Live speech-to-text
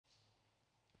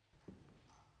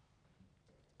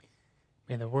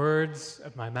May the words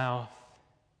of my mouth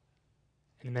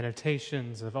and the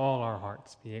meditations of all our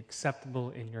hearts be acceptable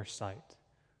in your sight,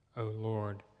 O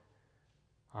Lord,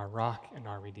 our rock and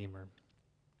our Redeemer.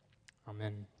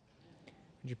 Amen.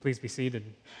 Would you please be seated?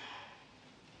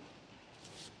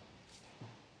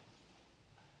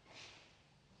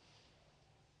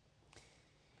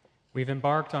 We've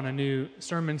embarked on a new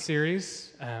sermon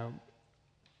series,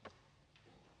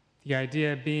 the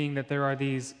idea being that there are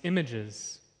these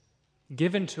images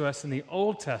given to us in the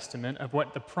Old Testament of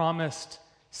what the promised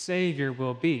Savior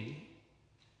will be.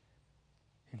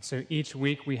 And so each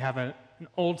week we have an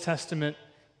Old Testament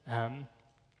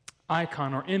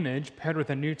icon or image paired with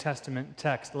a New Testament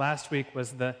text. Last week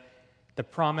was the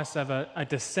promise of a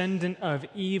descendant of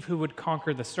Eve who would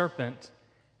conquer the serpent,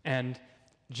 and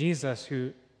Jesus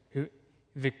who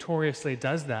victoriously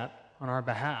does that on our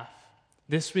behalf.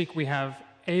 This week we have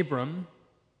Abram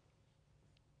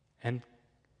and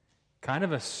kind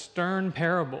of a stern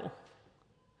parable.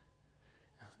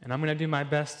 And I'm going to do my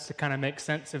best to kind of make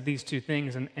sense of these two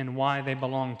things and why they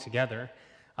belong together.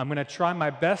 I'm going to try my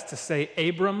best to say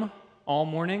Abram all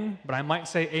morning, but I might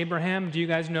say Abraham. Do you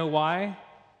guys know why?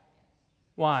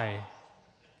 Why?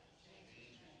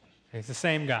 It's the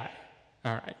same guy.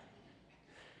 All right.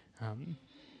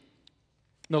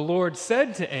 The Lord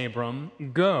said to Abram,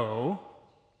 "Go."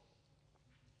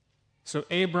 So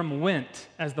Abram went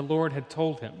as the Lord had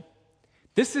told him.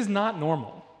 This is not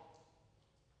normal.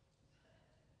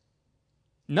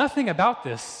 Nothing about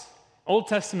this Old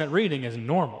Testament reading is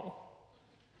normal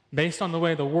based on the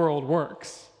way the world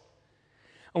works.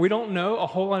 And we don't know a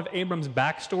whole lot of Abram's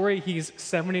backstory. He's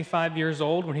 75 years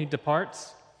old when he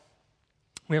departs.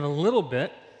 We have a little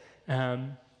bit, but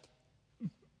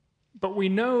we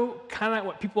know kind of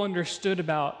what people understood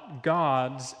about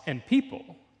gods and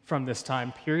people from this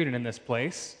time period and in this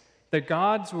place. The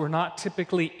gods were not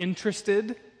typically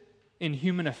interested in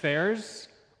human affairs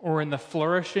or in the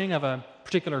flourishing of a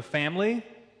particular family.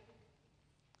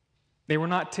 They were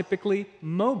not typically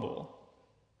mobile.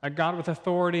 A god with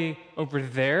authority over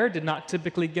there did not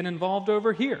typically get involved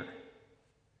over here.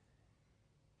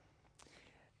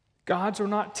 Gods were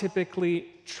not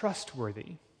typically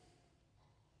trustworthy.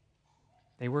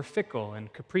 They were fickle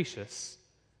and capricious.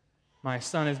 My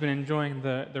son has been enjoying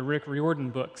the Rick Riordan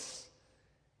books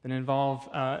that involve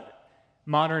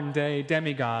modern-day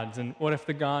demigods, and what if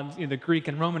the gods, the Greek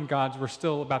and Roman gods, were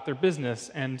still about their business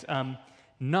and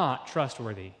not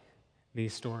trustworthy,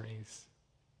 these stories.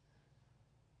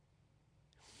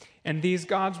 And these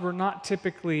gods were not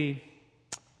typically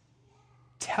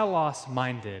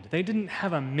telos-minded. They didn't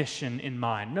have a mission in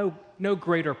mind, no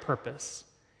greater purpose.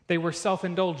 They were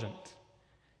self-indulgent.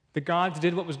 The gods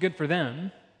did what was good for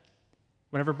them,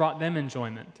 whatever brought them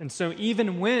enjoyment. And so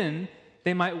even when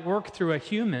they might work through a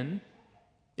human,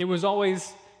 it was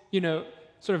always,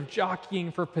 sort of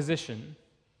jockeying for position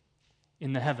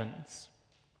in the heavens.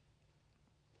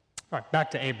 All right, back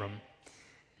to Abram.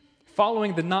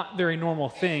 Following the not very normal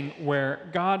thing where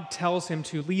God tells him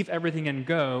to leave everything and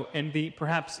go, and the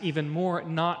perhaps even more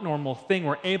not normal thing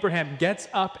where Abraham gets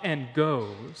up and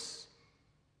goes,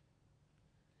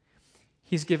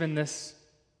 he's given this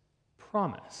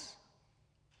promise.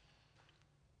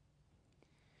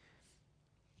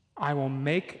 I will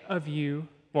make of you,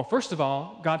 well, first of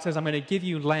all, God says, I'm going to give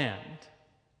you land,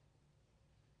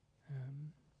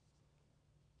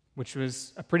 which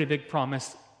was a pretty big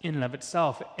promise in and of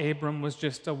itself. Abram was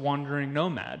just a wandering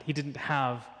nomad. He didn't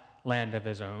have land of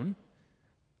his own.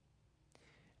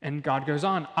 And God goes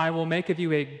on, I will make of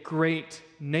you a great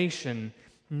nation.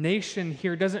 Nation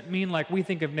here doesn't mean like we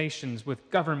think of nations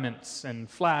with governments and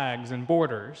flags and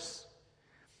borders.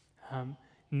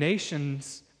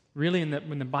 Nations, really,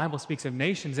 when the Bible speaks of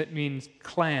nations, it means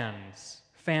clans,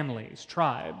 families,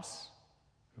 tribes.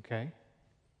 Okay?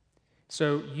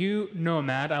 So you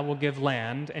nomad, I will give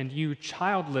land, and you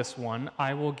childless one,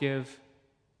 I will give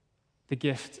the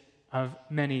gift of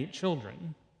many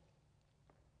children.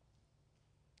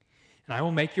 And I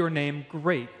will make your name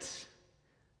great,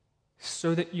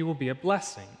 so that you will be a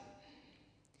blessing.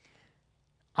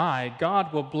 I,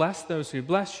 God, will bless those who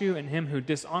bless you, and him who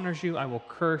dishonors you I will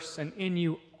curse, and in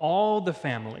you all the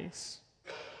families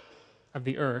of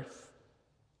the earth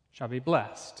shall be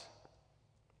blessed.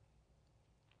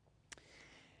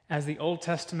 As the Old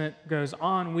Testament goes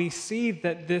on, we see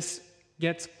that this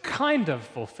gets kind of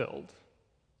fulfilled.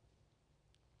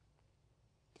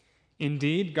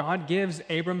 Indeed, God gives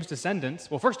Abram's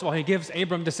descendants, well, first of all, he gives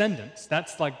Abram descendants.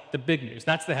 That's like the big news.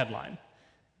 That's the headline.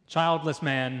 Childless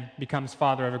man becomes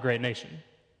father of a great nation.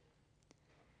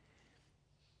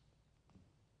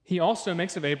 He also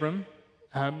makes of Abram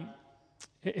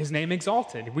his name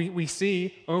exalted. We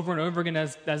see over and over again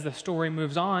as the story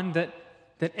moves on that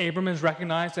Abram is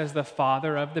recognized as the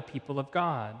father of the people of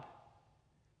God.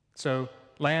 So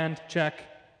land, check.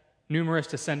 Numerous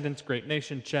descendants, great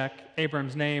nation, check.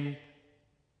 Abram's name,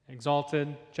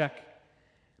 exalted, check.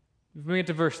 If we get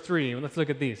to verse 3, let's look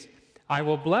at these. I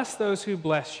will bless those who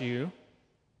bless you,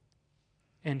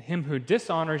 and him who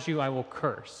dishonors you I will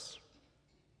curse.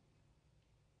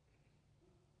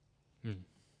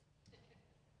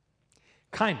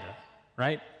 Kinda,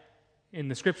 right? In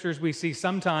the scriptures we see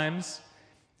sometimes,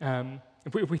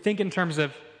 if we think in terms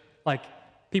of like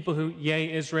people who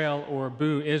yay Israel or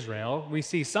boo Israel, we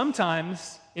see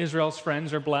sometimes Israel's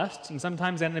friends are blessed and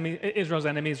sometimes Israel's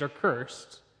enemies are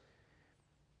cursed,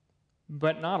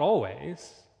 but not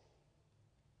always.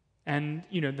 And,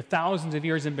 the thousands of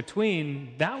years in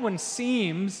between, that one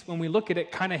seems, when we look at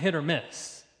it, kind of hit or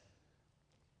miss.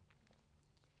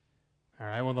 All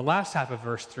right, well, the last half of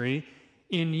verse 3,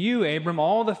 in you, Abram,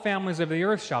 all the families of the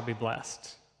earth shall be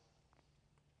blessed.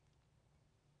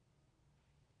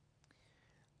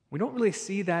 We don't really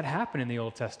see that happen in the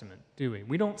Old Testament, do we?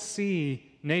 We don't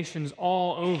see nations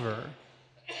all over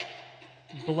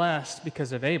blessed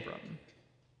because of Abram.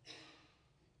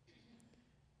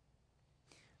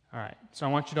 All right, so I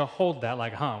want you to hold that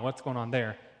like, what's going on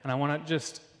there? And I want to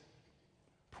just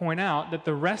point out that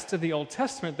the rest of the Old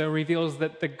Testament, though, reveals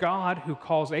that the God who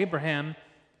calls Abraham,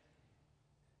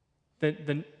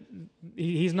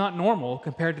 he's not normal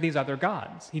compared to these other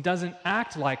gods. He doesn't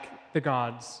act like the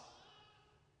gods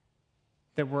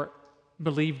that were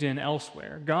believed in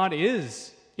elsewhere. God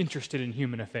is interested in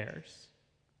human affairs.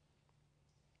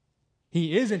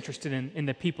 He is interested in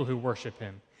the people who worship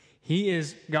him. He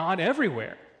is God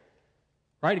everywhere,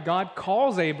 right? God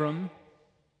calls Abram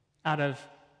out of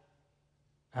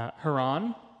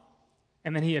Haran,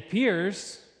 and then he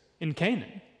appears in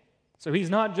Canaan. So he's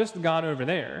not just God over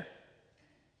there.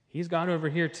 He's God over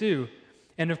here too.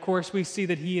 And of course, we see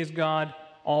that he is God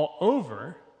all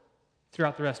over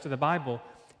throughout the rest of the Bible.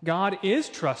 God is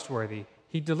trustworthy.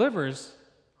 He delivers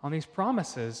on these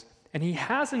promises, and he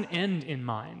has an end in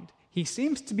mind. He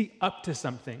seems to be up to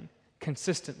something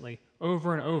consistently,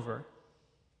 over and over.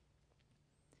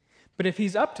 But if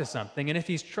he's up to something, and if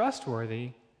he's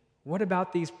trustworthy, what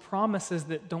about these promises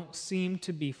that don't seem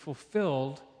to be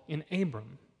fulfilled in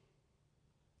Abram?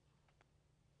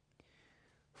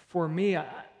 For me,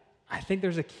 I think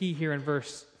there's a key here in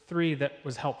verse 3 that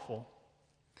was helpful,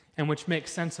 and which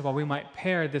makes sense of how we might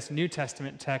pair this New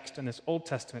Testament text and this Old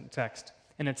Testament text.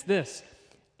 And it's this: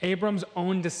 Abram's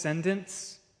own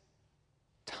descendants,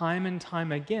 time and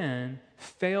time again,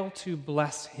 fail to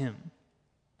bless him.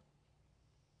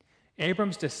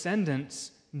 Abram's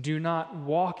descendants do not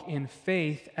walk in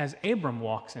faith as Abram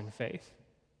walks in faith.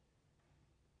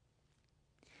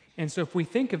 And so if we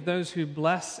think of those who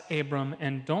bless Abram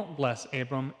and don't bless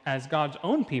Abram as God's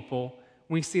own people,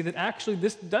 we see that actually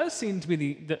this does seem to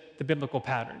be the biblical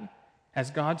pattern.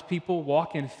 As God's people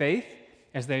walk in faith,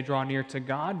 as they draw near to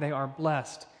God, they are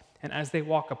blessed. And as they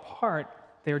walk apart,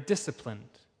 they are disciplined.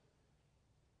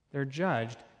 They're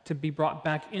judged to be brought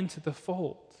back into the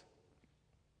fold.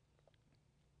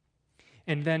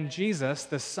 And then Jesus,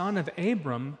 the son of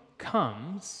Abram,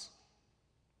 comes.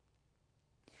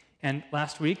 And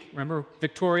last week, remember,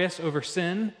 victorious over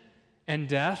sin and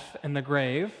death and the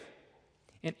grave.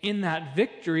 And in that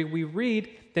victory, we read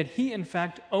that he, in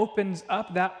fact, opens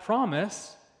up that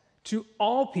promise to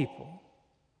all people.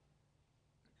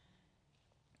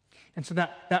 And so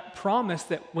that promise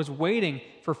that was waiting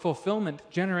for fulfillment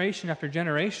generation after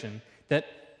generation, that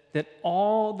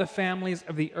all the families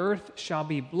of the earth shall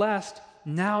be blessed,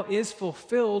 now is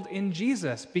fulfilled in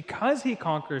Jesus because he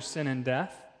conquers sin and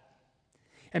death,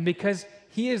 and because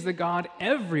he is the God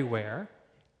everywhere.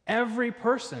 Every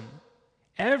person,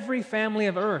 every family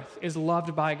of earth is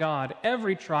loved by God.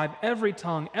 Every tribe, every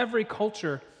tongue, every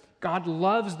culture, God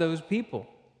loves those people.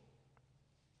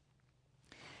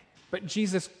 But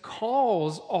Jesus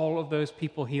calls all of those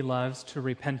people he loves to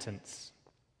repentance.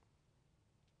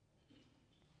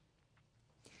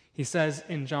 He says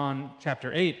in John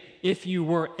chapter 8, if you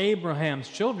were Abraham's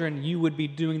children, you would be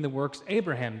doing the works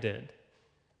Abraham did.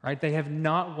 Right? They have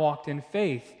not walked in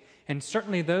faith. And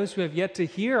certainly those who have yet to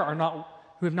hear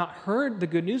who have not heard the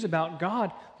good news about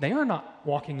God, they are not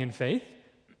walking in faith.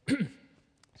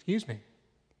 Excuse me.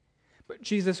 But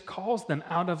Jesus calls them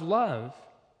out of love.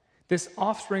 This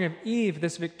offspring of Eve,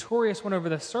 this victorious one over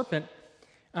the serpent,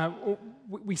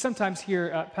 we sometimes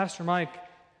hear Pastor Mike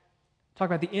talk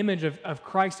about the image of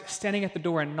Christ standing at the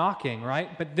door and knocking,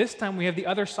 right? But this time we have the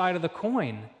other side of the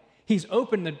coin. He's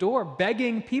opened the door,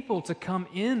 begging people to come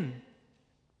in.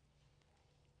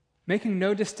 making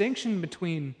no distinction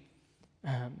between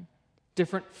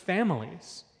different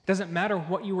families. It doesn't matter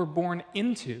what you were born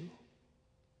into.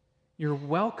 You're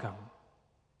welcome.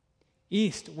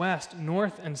 East, west,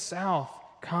 north, and south,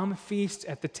 come feast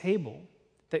at the table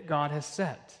that God has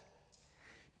set.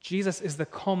 Jesus is the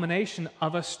culmination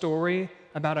of a story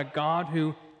about a God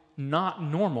who not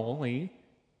normally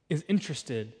is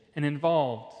interested and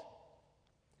involved,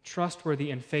 trustworthy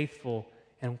and faithful,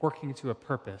 and working to a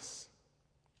purpose.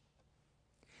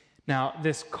 Now,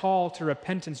 this call to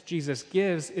repentance Jesus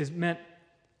gives is meant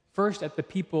first at the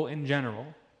people in general.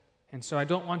 And so I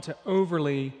don't want to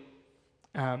overly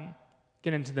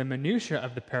get into the minutia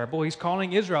of the parable. He's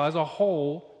calling Israel as a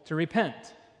whole to repent,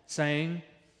 saying,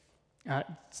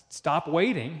 stop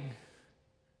waiting.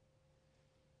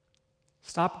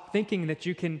 Stop thinking that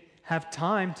you can have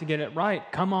time to get it right.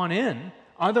 Come on in.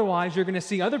 Otherwise, you're going to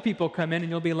see other people come in and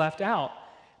you'll be left out.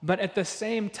 But at the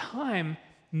same time,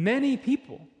 many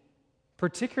people,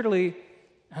 particularly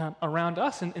around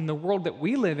us in the world that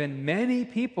we live in, many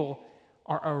people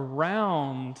are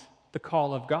around the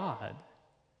call of God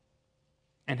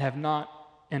and have not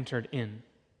entered in.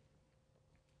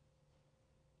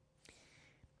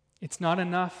 It's not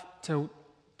enough to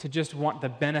just want the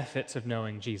benefits of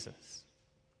knowing Jesus.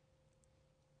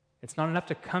 It's not enough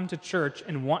to come to church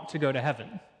and want to go to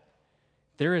heaven.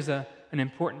 There is an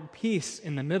important piece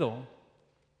in the middle,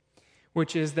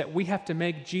 which is that we have to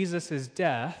make Jesus'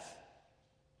 death,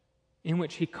 in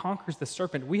which he conquers the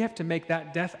serpent, we have to make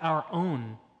that death our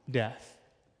own death.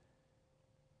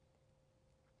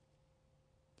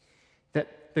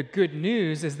 That the good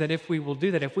news is that if we will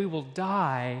do that, if we will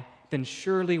die, then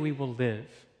surely we will live.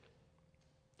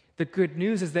 The good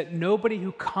news is that nobody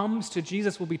who comes to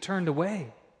Jesus will be turned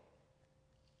away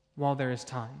while there is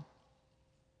time.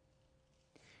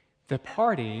 The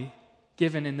party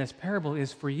given in this parable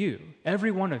is for you,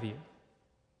 every one of you.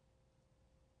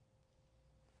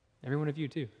 Every one of you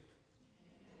too.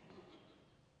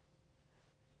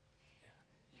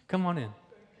 Come on in.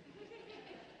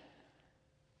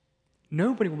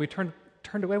 Nobody will be turned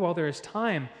away while there is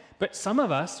time, but some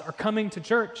of us are coming to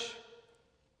church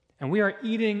and we are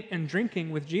eating and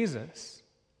drinking with Jesus,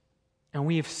 and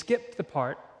we have skipped the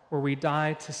part where we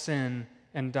die to sin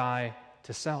and die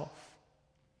to self.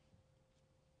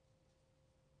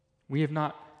 We have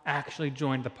not actually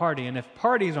joined the party, and if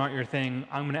parties aren't your thing,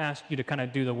 I'm going to ask you to kind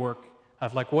of do the work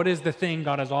of like, what is the thing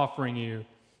God is offering you?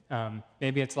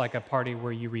 Maybe it's like a party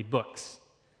where you read books,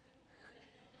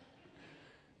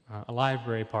 a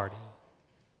library party.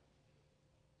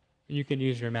 You can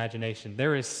use your imagination.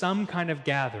 There is some kind of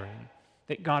gathering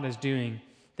that God is doing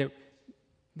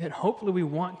that hopefully we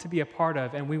want to be a part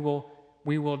of, and we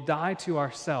will die to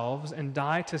ourselves and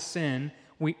die to sin.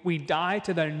 We die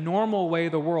to the normal way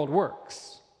the world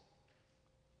works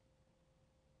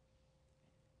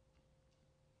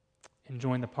and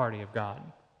join the party of God.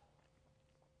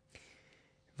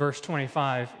 Verse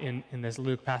 25 in this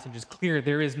Luke passage is clear.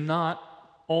 There is not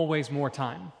always more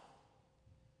time.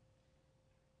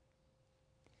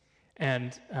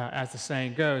 And as the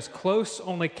saying goes, close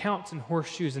only counts in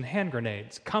horseshoes and hand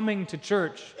grenades. Coming to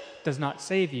church does not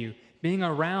save you. Being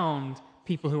around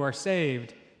people who are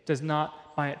saved does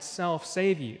not by itself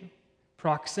save you.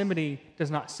 Proximity does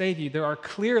not save you. There are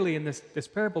clearly in this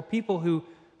parable people who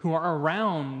are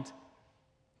around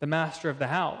the master of the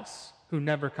house who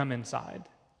never come inside.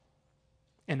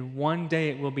 And one day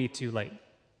it will be too late.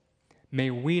 May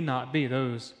we not be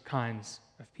those kinds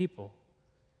of people.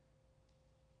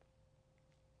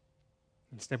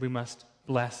 Instead, we must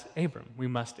bless Abram. We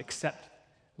must accept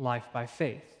life by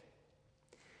faith.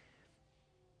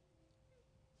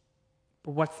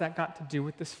 But what's that got to do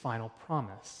with this final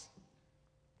promise?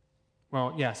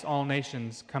 Well, yes, all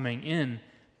nations coming in,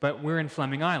 but we're in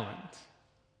Fleming Island.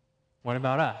 What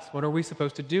about us? What are we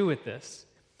supposed to do with this?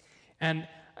 And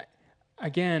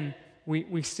again,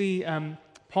 we see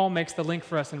Paul makes the link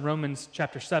for us in Romans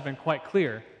chapter 7 quite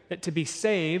clear, that to be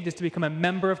saved is to become a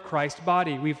member of Christ's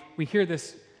body. We hear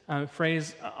this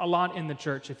phrase a lot in the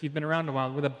church. If you've been around a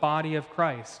while, we're the body of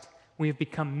Christ. We have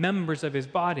become members of his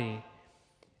body.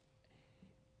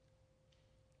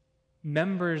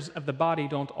 Members of the body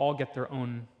don't all get their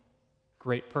own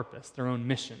great purpose, their own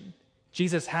mission.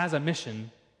 Jesus has a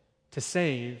mission to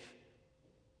save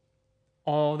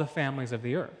all the families of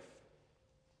the earth.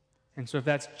 And so if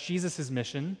that's Jesus'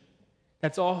 mission,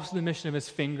 that's also the mission of his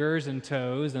fingers and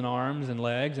toes and arms and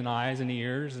legs and eyes and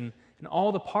ears and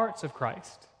all the parts of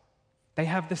Christ. They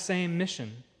have the same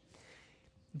mission.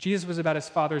 Jesus was about his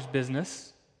Father's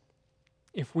business.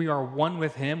 If we are one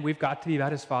with him, we've got to be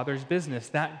about his Father's business.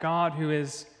 That God who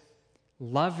is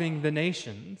loving the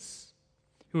nations,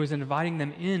 who is inviting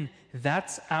them in.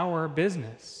 That's our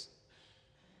business.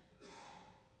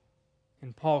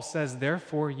 And Paul says,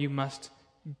 therefore, you must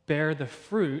bear the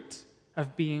fruit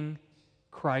of being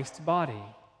Christ's body.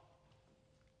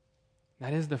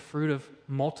 That is the fruit of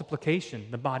multiplication,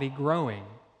 the body growing.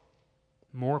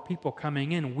 More people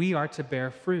coming in, we are to bear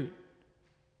fruit.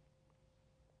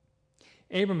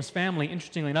 Abram's family,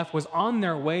 interestingly enough, was on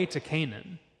their way to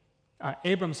Canaan.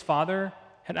 Abram's father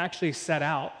had actually set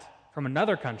out from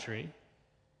another country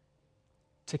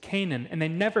to Canaan, and they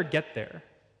never get there.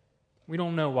 We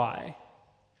don't know why.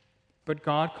 But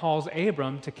God calls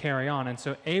Abram to carry on, and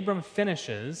so Abram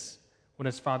finishes what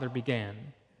his father began.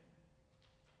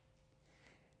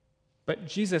 But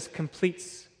Jesus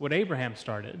completes what Abraham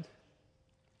started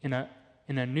in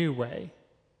a new way.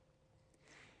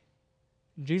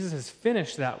 Jesus has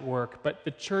finished that work, but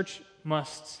the church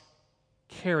must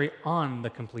carry on the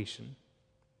completion.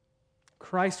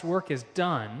 Christ's work is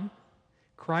done.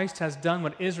 Christ has done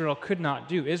what Israel could not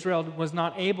do. Israel was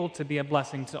not able to be a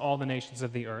blessing to all the nations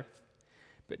of the earth.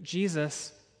 But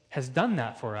Jesus has done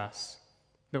that for us.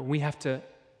 But we have to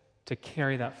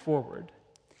carry that forward.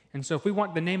 And so if we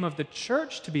want the name of the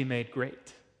church to be made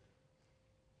great,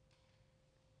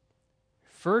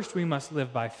 first we must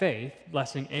live by faith,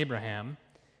 blessing Abraham,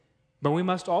 but we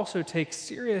must also take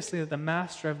seriously that the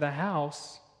master of the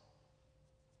house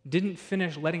didn't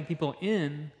finish letting people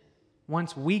in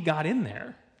once we got in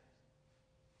there.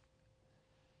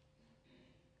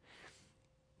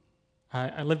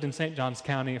 I lived in St. Johns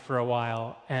County for a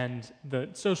while, and the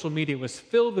social media was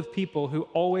filled with people who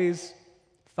always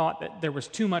thought that there was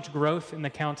too much growth in the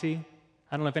county.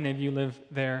 I don't know if any of you live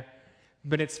there,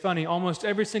 but it's funny, almost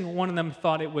every single one of them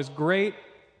thought it was great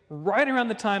right around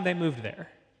the time they moved there.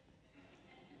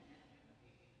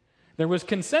 There was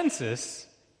consensus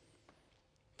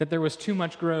that there was too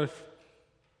much growth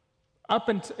up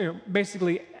until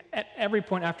basically at every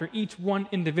point after each one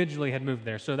individually had moved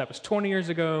there. So that was 20 years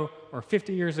ago, or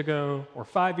 50 years ago, or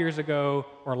 5 years ago,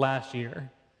 or last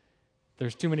year.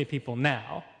 There's too many people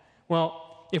now.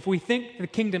 Well, if we think the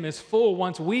kingdom is full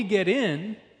once we get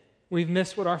in, we've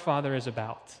missed what our Father is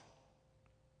about.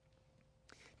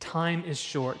 Time is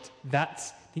short.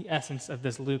 That's the essence of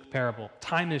this Luke parable.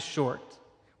 Time is short.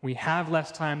 We have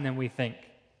less time than we think.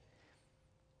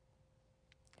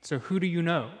 So who do you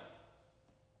know?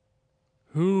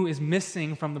 Who is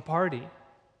missing from the party?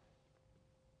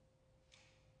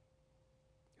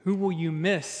 Who will you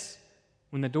miss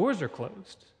when the doors are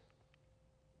closed?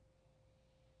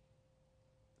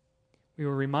 We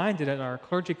were reminded at our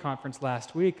clergy conference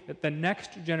last week that the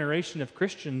next generation of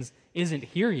Christians isn't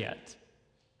here yet.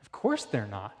 Of course they're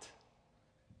not.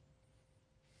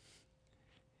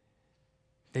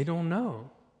 They don't know.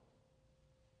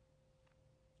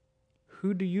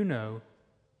 Who do you know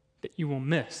that you will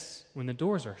miss when the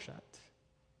doors are shut?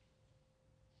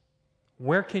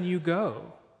 Where can you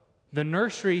go? The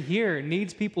nursery here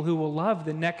needs people who will love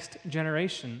the next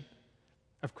generation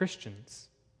of Christians.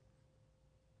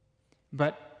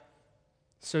 But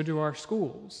so do our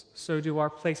schools, so do our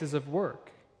places of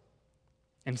work.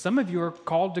 And some of you are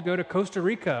called to go to Costa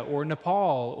Rica or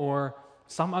Nepal or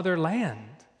some other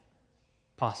land,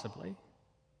 possibly.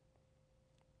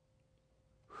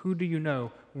 Who do you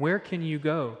know? Where can you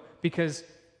go? Because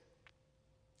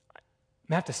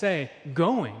I have to say,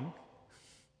 going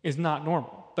is not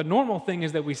normal. The normal thing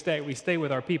is that we stay. We stay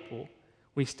with our people.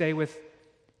 We stay with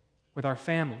our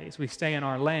families. We stay in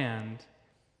our land.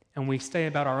 And we stay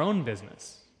about our own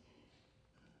business.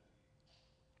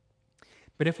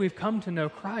 But if we've come to know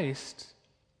Christ,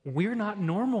 we're not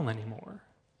normal anymore.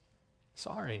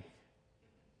 Sorry.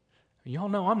 Y'all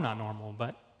know I'm not normal,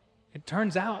 but it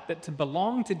turns out that to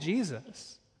belong to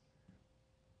Jesus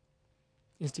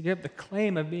is to give the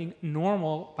claim of being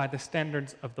normal by the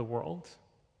standards of the world.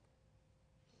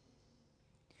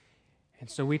 And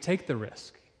so we take the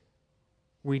risk.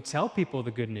 We tell people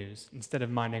the good news instead of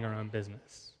minding our own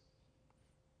business.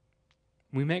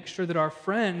 We make sure that our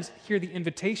friends hear the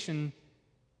invitation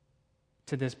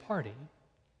to this party.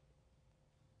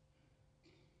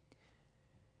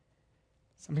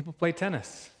 Some people play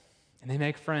tennis, and they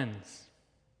make friends.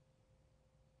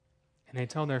 And they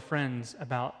tell their friends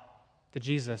about the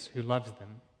Jesus who loves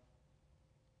them.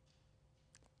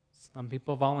 Some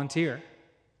people volunteer.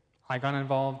 I got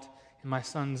involved in my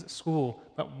son's school,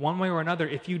 but one way or another,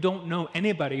 if you don't know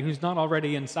anybody who's not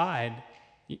already inside,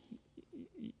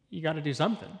 you got to do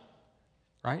something,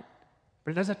 right?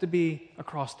 But it doesn't have to be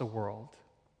across the world.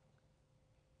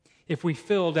 If we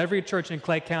filled every church in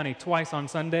Clay County twice on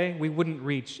Sunday, we wouldn't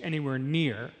reach anywhere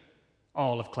near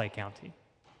all of Clay County.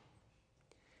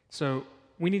 So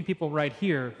we need people right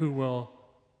here who will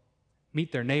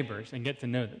meet their neighbors and get to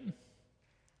know them.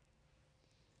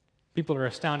 People are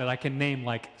astounded. I can name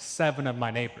like 7 of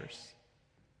my neighbors.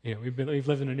 We've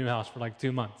lived in a new house for like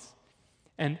 2 months.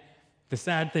 And the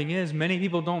sad thing is, many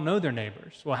people don't know their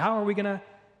neighbors. Well, how are we going to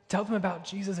tell them about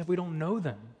Jesus if we don't know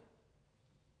them?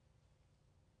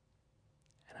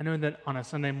 And I know that on a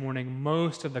Sunday morning,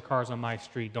 most of the cars on my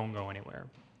street don't go anywhere.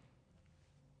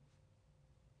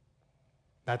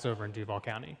 That's over in Duval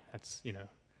County. That's,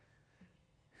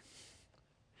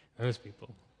 those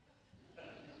people.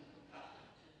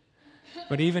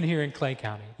 But even here in Clay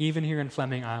County, even here in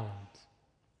Fleming Island,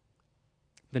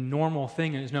 the normal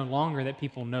thing is no longer that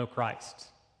people know Christ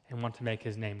and want to make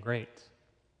his name great.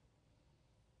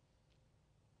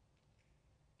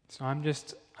 So I'm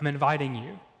inviting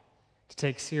you to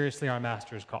take seriously our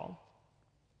Master's call.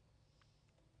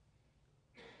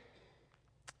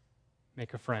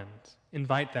 Make a friend.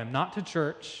 Invite them, not to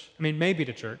church, maybe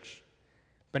to church,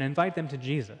 but invite them to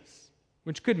Jesus,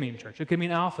 which could mean church. It could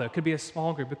mean Alpha. It could be a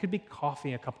small group. It could be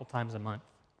coffee a couple times a month.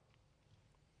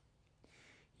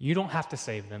 You don't have to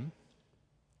save them.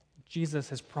 Jesus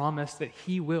has promised that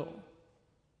he will.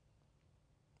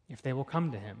 If they will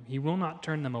come to him, he will not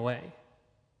turn them away.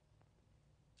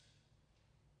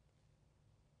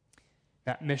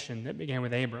 That mission that began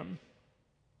with Abram,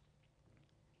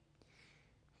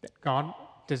 that God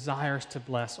desires to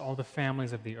bless all the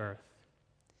families of the earth.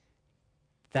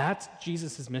 That's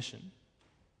Jesus' mission.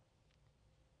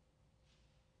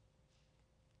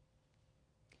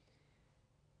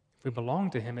 If we belong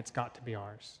to him, it's got to be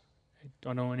ours. I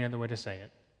don't know any other way to say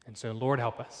it. And so, Lord,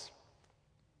 help us.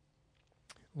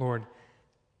 Lord,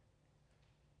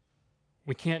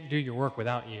 we can't do your work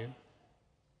without you.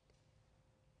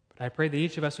 But I pray that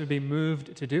each of us would be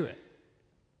moved to do it.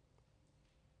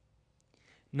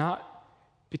 Not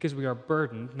because we are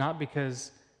burdened, not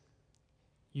because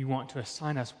you want to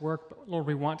assign us work, but Lord,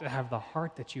 we want to have the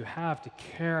heart that you have to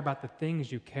care about the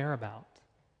things you care about.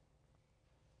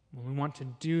 We want to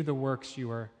do the works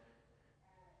you are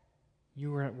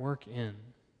at work in.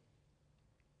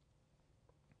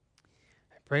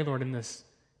 I pray, Lord, in this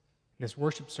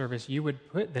worship service, you would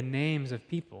put the names of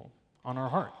people on our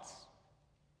hearts.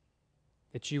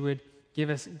 That you would give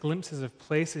us glimpses of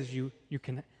places you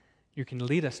can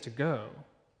lead us to go.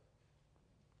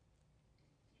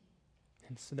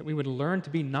 And so that we would learn to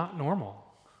be not normal,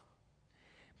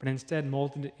 but instead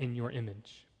molded in your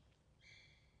image.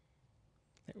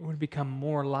 That we would become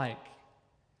more like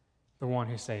the one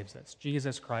who saves us,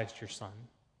 Jesus Christ, your Son,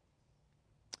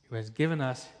 who has given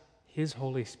us his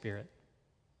Holy Spirit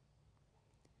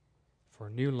for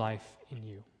new life in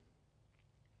you.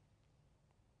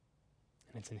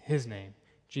 And it's in his name,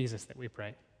 Jesus, that we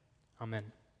pray. Amen.